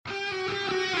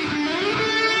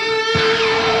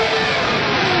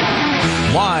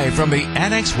Live from the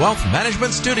Annex Wealth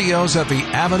Management Studios at the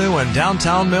Avenue in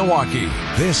downtown Milwaukee,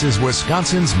 this is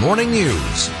Wisconsin's Morning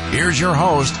News. Here's your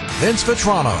host, Vince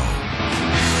Vitrano.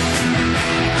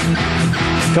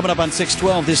 Coming up on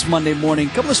 612 this Monday morning, a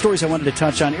couple of stories I wanted to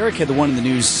touch on. Eric had the one in the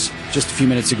news just a few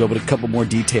minutes ago, but a couple more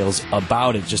details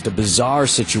about it. Just a bizarre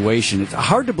situation. It's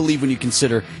hard to believe when you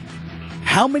consider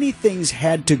how many things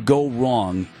had to go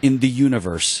wrong in the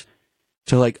universe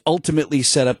to ultimately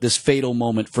set up this fatal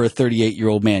moment for a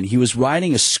 38-year-old man. He was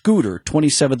riding a scooter,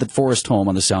 27th at Forest Home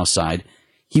on the south side.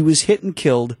 He was hit and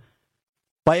killed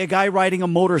by a guy riding a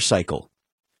motorcycle.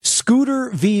 Scooter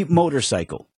v.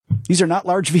 motorcycle. These are not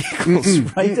large vehicles,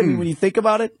 right? I mean, when you think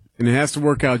about it. And it has to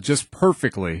work out just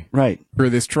perfectly for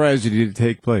this tragedy to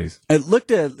take place. I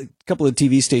looked at a couple of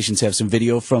TV stations have some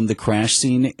video from the crash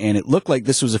scene, and it looked like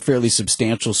this was a fairly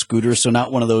substantial scooter, so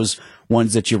not one of those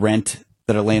ones that you rent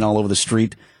that are laying all over the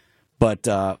street, but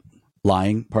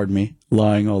lying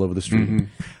all over the street. Mm-hmm.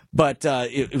 But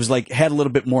it was had a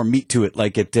little bit more meat to it,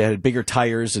 like it had bigger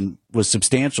tires and was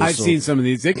substantial. I've seen some of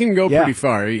these. They can go pretty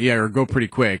far, or go pretty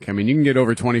quick. I mean, you can get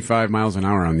over 25 miles an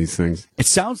hour on these things. It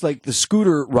sounds like the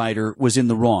scooter rider was in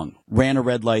the wrong, ran a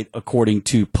red light according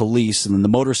to police, and then the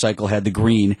motorcycle had the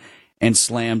green and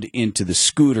slammed into the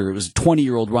scooter. It was a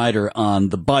 20-year-old rider on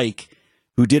the bike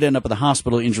who did end up at the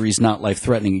hospital, injuries not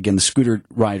life-threatening. Again, the scooter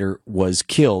rider was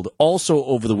killed. Also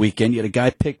over the weekend, you had a guy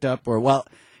picked up,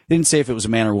 didn't say if it was a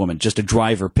man or a woman, just a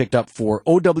driver picked up for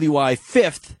OWI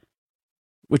 5th,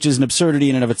 which is an absurdity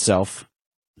in and of itself.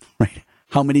 Right?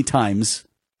 How many times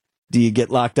do you get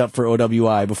locked up for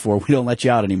OWI before we don't let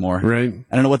you out anymore? Right.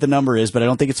 I don't know what the number is, but I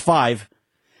don't think it's 5.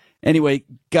 Anyway,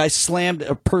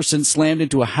 a person slammed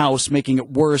into a house, making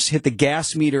it worse, hit the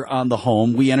gas meter on the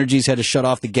home. We Energies had to shut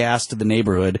off the gas to the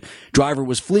neighborhood. Driver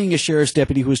was fleeing a sheriff's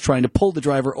deputy who was trying to pull the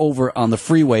driver over on the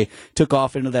freeway, took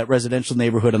off into that residential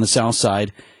neighborhood on the south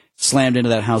side. Slammed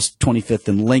into that house, 25th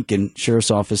and Lincoln.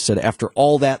 Sheriff's office said after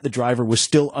all that, the driver was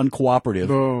still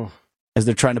uncooperative as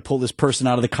they're trying to pull this person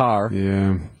out of the car.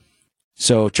 Yeah.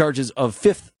 So charges of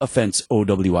 5th offense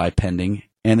OWI pending.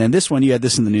 And then this one, you had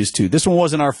this in the news too. This one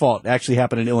wasn't our fault. It actually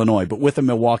happened in Illinois, but with a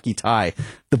Milwaukee tie.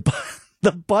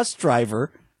 The bus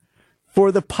driver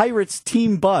for the Pirates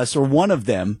team bus, or one of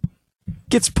them,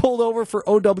 gets pulled over for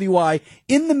OWI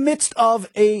in the midst of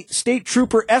a state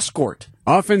trooper escort.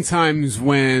 Oftentimes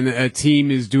when a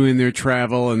team is doing their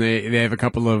travel and they have a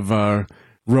couple of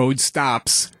road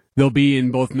stops, they'll be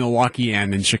in both Milwaukee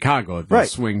and in Chicago. They'll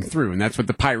swing through, and that's what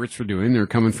the Pirates were doing. They're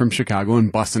coming from Chicago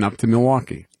and busting up to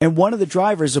Milwaukee. And one of the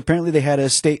drivers, apparently they had a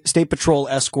state patrol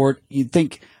escort. You'd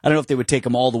think, I don't know if they would take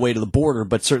them all the way to the border,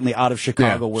 but certainly out of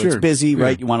Chicago where it's busy,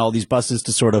 right? You want all these buses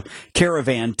to sort of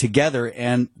caravan together,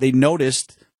 and they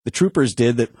noticed, the troopers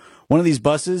did, that one of these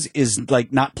buses is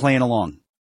not playing along.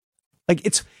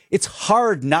 It's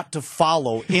hard not to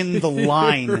follow in the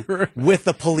line with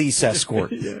a police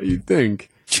escort. Yeah, you'd think.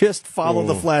 Just follow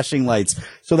the flashing lights.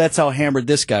 So that's how hammered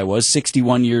this guy was,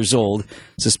 61 years old,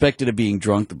 suspected of being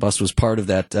drunk. The bus was part of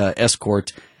that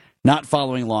escort, not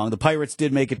following along. The Pirates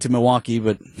did make it to Milwaukee,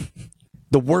 but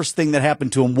the worst thing that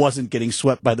happened to him wasn't getting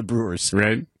swept by the Brewers.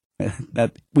 Right.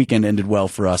 That weekend ended well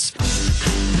for us.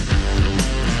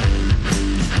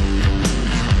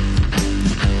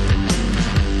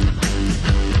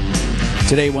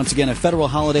 Today, once again, a federal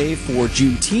holiday for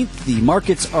Juneteenth. The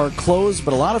markets are closed,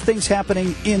 but a lot of things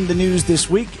happening in the news this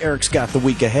week. Eric's got the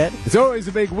week ahead. It's always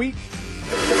a big week.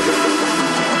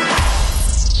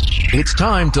 It's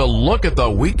time to look at the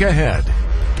week ahead.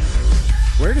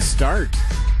 Where to start?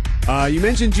 You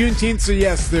mentioned Juneteenth, so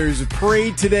yes, there's a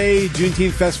parade today,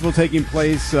 Juneteenth festival taking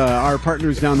place. Our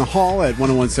partners down the hall at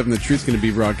 101.7 The Truth going to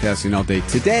be broadcasting all day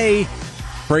today.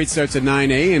 Parade starts at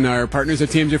 9 a.m., and our partners at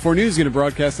TMJ4 News are going to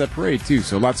broadcast that parade, too.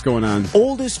 So lots going on.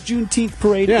 Oldest Juneteenth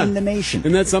parade in the nation.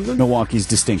 Isn't that something? Milwaukee's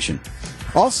distinction.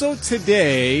 Also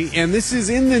today, and this is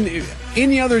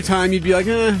any other time, you'd be like,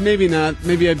 maybe not.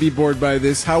 Maybe I'd be bored by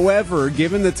this. However,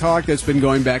 given the talk that's been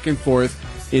going back and forth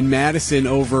in Madison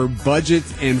over budget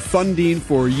and funding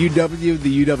for UW,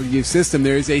 the UW system,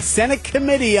 there is a Senate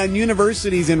Committee on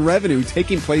Universities and Revenue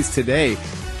taking place today.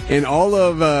 And all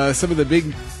of some of the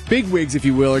bigwigs, if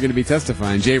you will, are going to be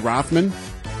testifying. Jay Rothman,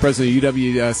 president of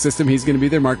UW system, he's going to be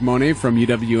there. Mark Monet from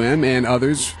UWM and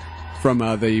others from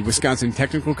the Wisconsin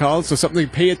Technical College. So something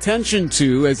to pay attention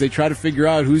to as they try to figure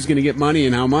out who's going to get money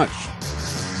and how much.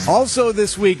 Also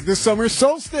this week, the summer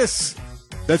solstice.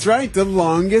 That's right, the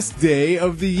longest day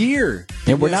of the year.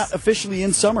 And we're not officially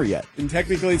in summer yet. And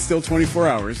technically it's still 24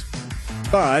 hours.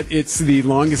 But it's the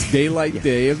longest daylight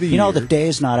day of the year. You know, the day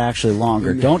is not actually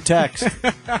longer. Don't text.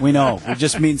 We know. It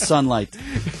just means sunlight.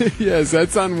 Yes,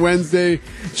 that's on Wednesday,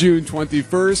 June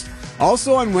 21st.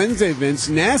 Also on Wednesday, Vince,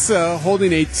 NASA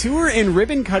holding a tour and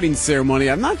ribbon cutting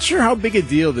ceremony. I'm not sure how big a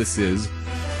deal this is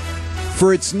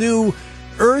for its new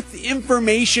Earth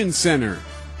Information Center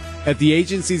at the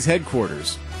agency's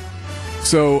headquarters.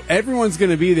 So everyone's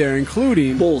going to be there,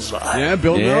 including Bullseye. Yeah,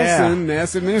 Bill Nelson,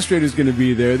 NASA administrator, is going to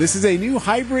be there. This is a new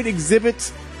hybrid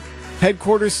exhibit.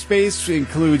 Headquarters space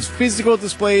includes physical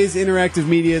displays, interactive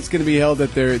media. It's going to be held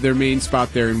at their main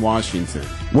spot there in Washington.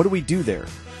 What do we do there?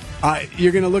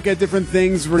 You're going to look at different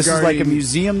things regarding. This is like a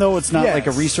museum, though. It's not like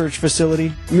a research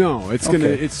facility. No, it's going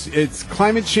to. It's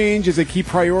climate change is a key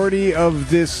priority of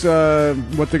this.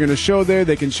 What they're going to show there,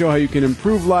 they can show how you can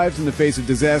improve lives in the face of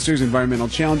disasters, environmental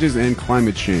challenges, and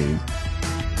climate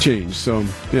change. So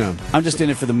yeah, I'm just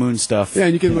in it for the moon stuff. Yeah,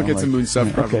 and you can look at some moon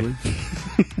stuff probably. Okay.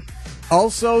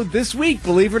 Also, this week,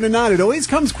 believe it or not, it always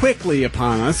comes quickly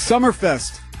upon us.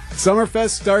 Summerfest. Summerfest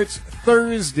starts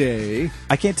Thursday.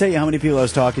 I can't tell you how many people I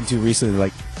was talking to recently,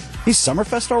 like, he's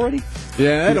Summerfest already?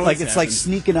 Yeah, it's like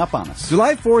sneaking up on us.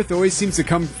 July 4th always seems to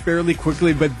come fairly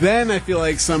quickly, but then I feel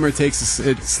like summer it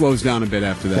slows down a bit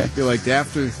after that. Okay. I feel like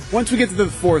once we get to the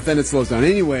 4th, then it slows down.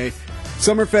 Anyway,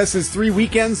 Summerfest is 3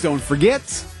 weekends, don't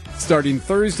forget. Starting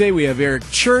Thursday, we have Eric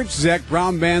Church, Zach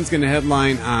Brown Band's going to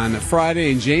headline on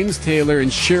Friday, and James Taylor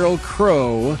and Sheryl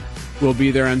Crow will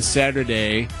be there on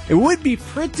Saturday. It would be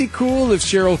pretty cool if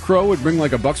Sheryl Crow would bring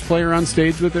like a Bucks player on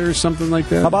stage with her or something like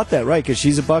that. How about that, right? Because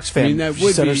she's a Bucks fan. I mean, that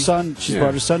would she's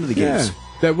brought her son to the games. Yeah,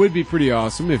 that would be pretty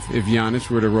awesome if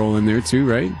Giannis were to roll in there too,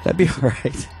 right? That'd be all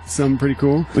right. Something pretty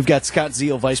cool. We've got Scott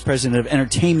Zeal, Vice President of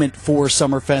Entertainment for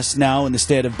Summerfest now in the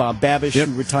stead of Bob Babish,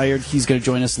 who retired. He's going to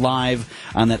join us live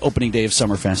on that opening day of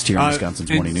Summerfest here on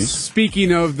Wisconsin's Morning News.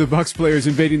 Speaking of the Bucks players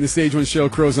invading the stage when Sheryl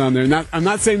Crow's on there, I'm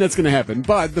not saying that's going to happen,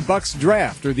 but the Bucks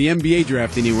draft, or the NBA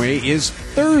draft anyway, is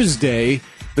Thursday.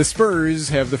 The Spurs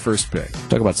have the first pick.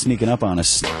 Talk about sneaking up on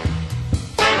us.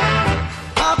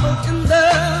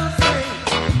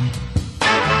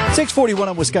 6:41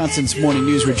 on Wisconsin's Morning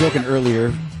News. We were joking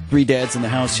earlier. 3 dads in the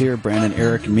house here, Brandon,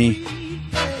 Eric, and me.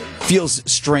 Feels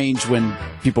strange when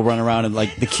people run around and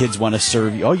like the kids want to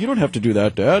serve you. Oh, you don't have to do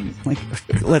that, Dad. Like,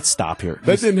 let's stop here.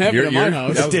 That didn't happen at my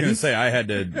house. I was going to say I had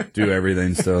to do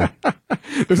everything still.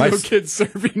 There's no kids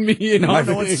serving me. No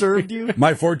one served you.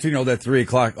 My 14-year-old at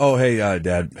 3:00. Oh, hey,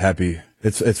 Dad,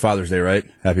 It's Father's Day, right?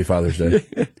 Happy Father's Day.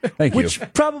 Thank you. Which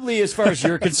probably, as far as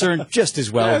you're concerned, just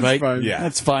as well, that's right? Fine. Yeah,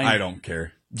 that's fine. I don't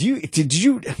care. You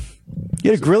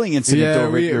had a grilling incident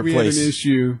over at your place. Had an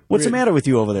issue. What's the matter with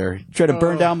you over there? You tried to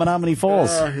burn down Menominee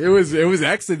Falls. It was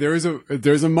actually there's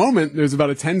a moment. There's about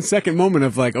a 10-second moment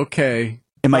of like, okay,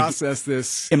 process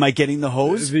this. Am I getting the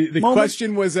hose? The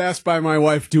question was asked by my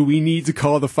wife, do we need to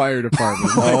call the fire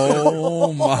department?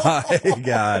 Oh my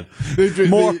God.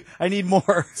 More. I need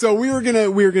more. So we were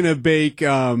gonna bake.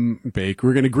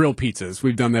 We're gonna grill pizzas.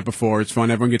 We've done that before. It's fun.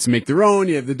 Everyone gets to make their own.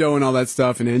 You have the dough and all that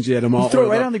stuff. And Angie had them all. Throw it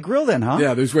right on the grill then, huh?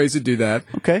 Yeah, there's ways to do that.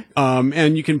 Okay.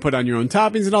 And you can put on your own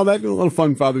toppings and all that. A little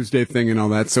fun Father's Day thing and all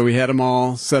that. So we had them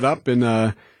all set up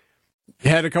and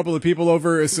had a couple of people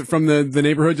over from the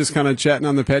neighborhood just kind of chatting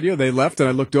on the patio. They left, and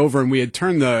I looked over, and we had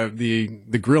turned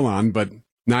the grill on, but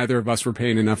neither of us were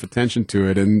paying enough attention to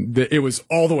it, and it was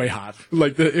all the way hot.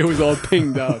 Like, it was all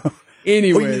pinged up.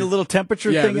 Anyway. Oh, you mean the little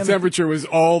temperature thing? Yeah, the temperature was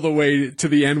all the way to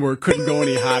the end where it couldn't go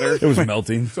any hotter. It was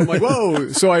melting. So I'm like, whoa.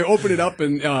 So I open it up,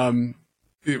 and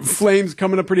flames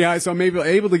coming up pretty high, so I'm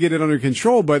able to get it under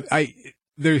control, but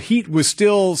the heat was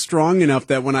still strong enough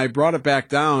that when I brought it back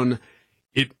down,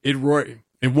 it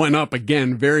went up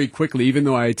again very quickly, even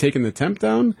though I had taken the temp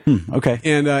down. Okay.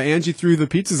 And Angie threw the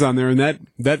pizzas on there, and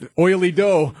that oily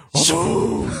dough.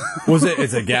 Was it?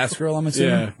 It's a gas grill, I'm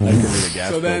assuming. Yeah. I could read a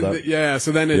gas so then, grill.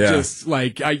 So then it just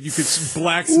like you could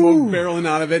black smoke barreling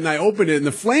out of it, and I opened it, and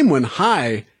the flame went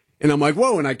high. And I'm like,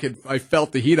 whoa, and I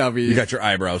felt the heat of it. You got your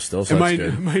eyebrows still, so and that's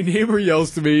good. My neighbor yells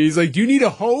to me, he's like, do you need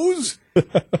a hose?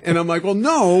 And I'm like, well,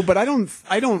 no, but I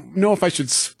don't know if I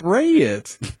should spray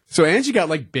it. So Angie got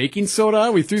like baking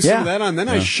soda. We threw some of that on. Then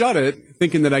I shut it,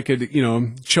 thinking that I could,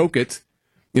 choke it.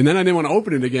 And then I didn't want to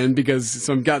open it again because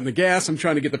I'm getting the gas. I'm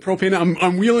trying to get the propane.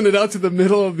 I'm wheeling it out to the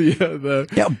middle of the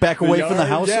back away from the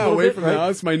house. Yeah, away from the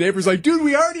house. My neighbor's like, dude,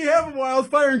 we already have a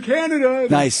wildfire in Canada.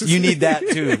 Nice. You need that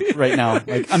too right now.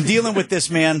 Like, I'm dealing with this,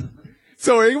 man.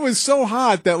 So it was so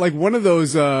hot that like one of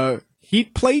those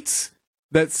heat plates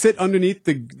that sit underneath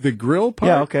the grill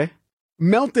part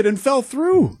melted and fell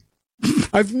through.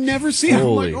 I've never seen it.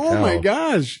 I'm like, oh my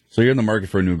gosh. So you're in the market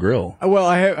for a new grill. Well,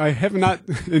 I have not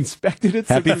inspected it.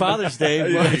 Happy Father's Day.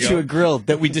 We'll get you a grill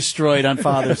that we destroyed on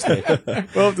Father's Day.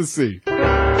 We'll have to see.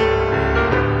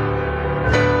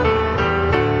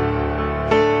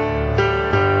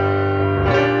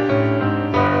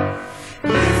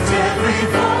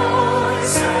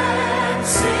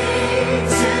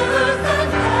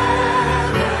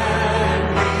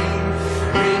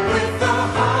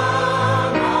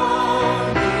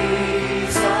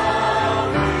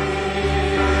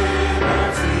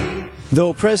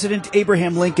 Though President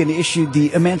Abraham Lincoln issued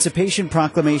the Emancipation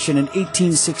Proclamation in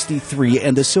 1863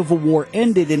 and the Civil War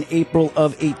ended in April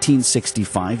of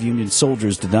 1865, Union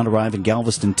soldiers did not arrive in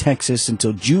Galveston, Texas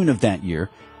until June of that year,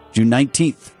 June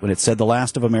 19th, when it said the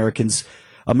last of America's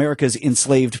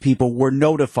enslaved people were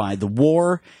notified. The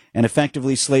war and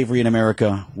effectively slavery in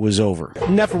America was over.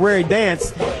 Nefertari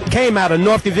dance came out of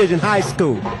North Division High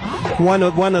School. One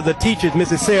of the teachers,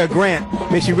 Mrs. Sarah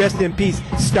Grant, may she rest in peace,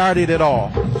 started it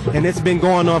all. And it's been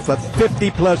going on for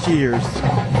 50 plus years.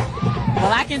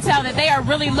 Well, I can tell that they are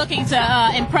really looking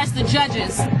to impress the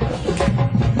judges.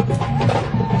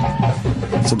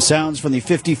 Some sounds from the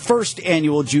 51st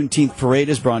annual Juneteenth parade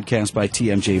is broadcast by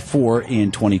TMJ4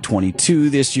 in 2022.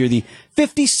 This year, the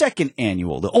 52nd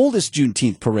annual, the oldest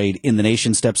Juneteenth parade in the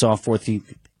nation, steps off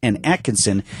 14th and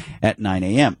Atkinson at 9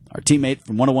 a.m. Our teammate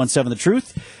from 1017 The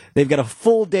Truth, they've got a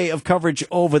full day of coverage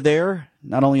over there,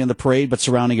 not only in the parade but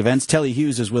surrounding events. Telly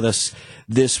Hughes is with us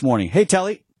this morning. Hey,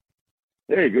 Telly.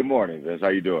 Hey, good morning, Vince. How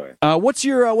you doing? What's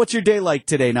your day like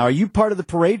today? Now, are you part of the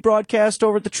parade broadcast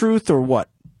over at The Truth or what?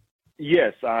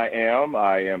 Yes, I am.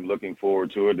 I am looking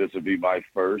forward to it. This will be my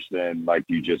first, and like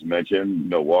you just mentioned,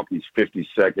 Milwaukee's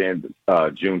 52nd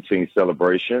Juneteenth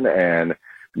celebration. And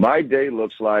my day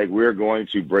looks like we're going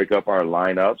to break up our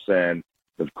lineups. And,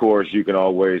 of course, you can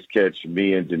always catch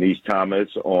me and Denise Thomas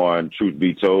on Truth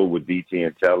Be Told with DT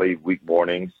and Telly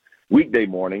weekday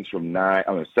mornings from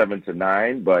 7 to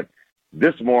 9. But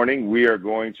this morning, we are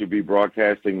going to be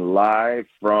broadcasting live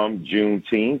from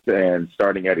Juneteenth, and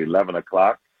starting at 11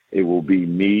 o'clock. It will be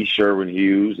me, Sherwin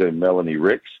Hughes, and Melanie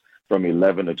Ricks from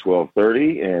 11 to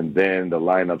 12:30, and then the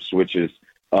lineup switches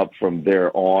up from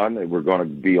there on. We're going to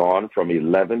be on from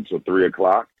 11 to 3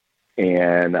 o'clock,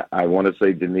 and I want to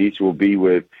say Denise will be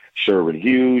with Sherwin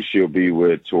Hughes. She'll be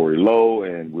with Tori Lowe,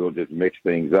 and we'll just mix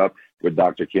things up with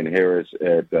Dr. Ken Harris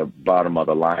at the bottom of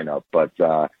the lineup. But,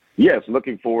 yes,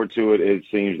 looking forward to it. It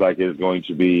seems like it's going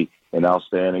to be an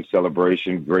outstanding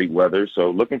celebration, great weather,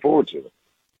 so looking forward to it.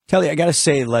 Telly, I got to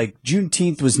say,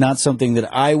 Juneteenth was not something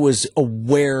that I was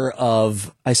aware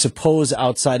of, I suppose,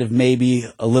 outside of maybe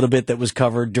a little bit that was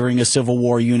covered during a Civil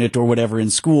War unit or whatever in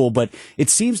school, but it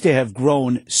seems to have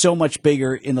grown so much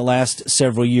bigger in the last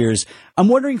several years. I'm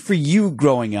wondering, for you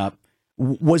growing up,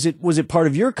 was it part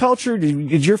of your culture?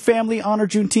 Did your family honor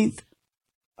Juneteenth?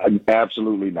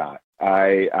 Absolutely not.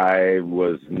 I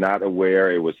was not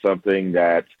aware. It was something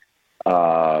that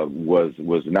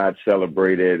was not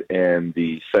celebrated in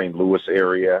the St. Louis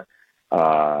area.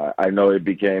 I know it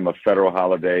became a federal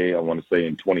holiday, I want to say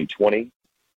in 2020.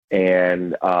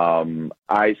 And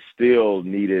I still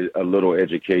needed a little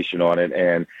education on it.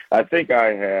 And I think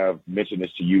I have mentioned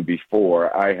this to you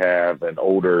before. I have an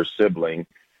older sibling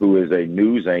who is a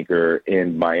news anchor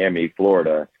in Miami,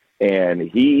 Florida. And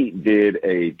he did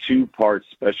a 2-part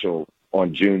special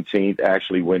on Juneteenth,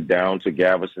 actually went down to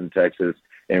Galveston, Texas,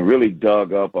 and really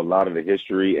dug up a lot of the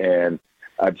history. And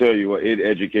I tell you what, it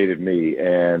educated me,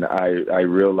 and I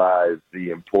realized the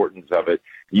importance of it.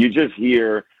 You just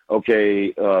hear,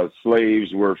 okay,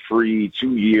 slaves were freed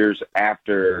 2 years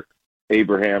after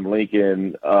Abraham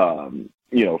Lincoln,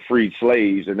 freed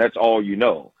slaves, and that's all you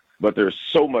know. But there's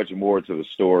so much more to the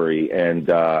story, and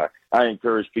I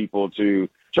encourage people to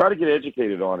try to get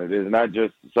educated on it. It's not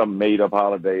just some made-up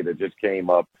holiday that just came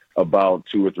up about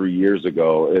 2 or 3 years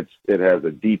ago. It has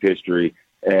a deep history,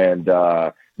 and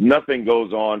nothing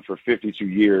goes on for 52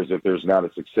 years if there's not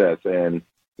a success. And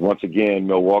once again,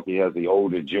 Milwaukee has the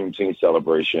oldest Juneteenth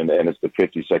celebration, and it's the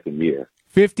 52nd year.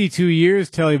 52 years,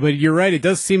 Telly, but you're right. It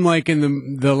does seem like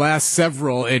in the last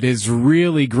several, it has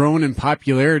really grown in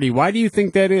popularity. Why do you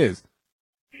think that is?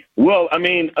 Well, I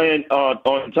mean, and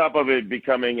on top of it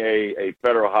becoming a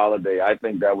federal holiday, I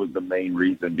think that was the main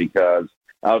reason, because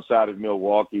outside of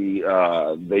Milwaukee,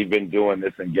 they've been doing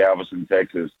this in Galveston,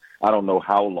 Texas, I don't know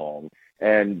how long.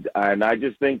 And I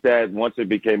just think that once it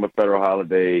became a federal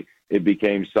holiday, it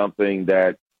became something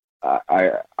that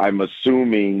I'm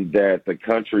assuming that the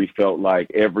country felt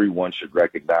like everyone should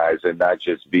recognize and not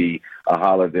just be a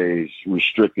holiday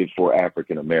restricted for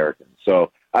African Americans.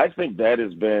 So I think that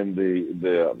has been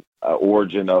the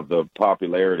origin of the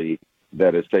popularity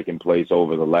that has taken place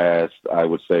over the last, I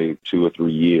would say, 2 or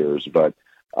 3 years. But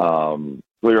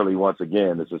clearly, once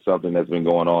again, this is something that's been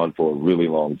going on for a really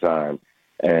long time.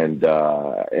 And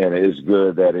it's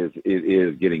good that it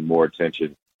is getting more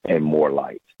attention and more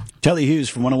light. Telly Hughes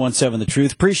from 1017 The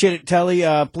Truth. Appreciate it, Telly.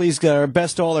 Please, our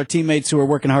best to all our teammates who are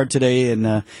working hard today. And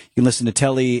you can listen to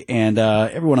Telly and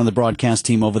everyone on the broadcast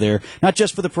team over there, not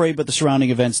just for the parade, but the surrounding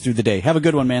events through the day. Have a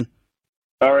good one, man.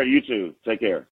 All right, you too. Take care.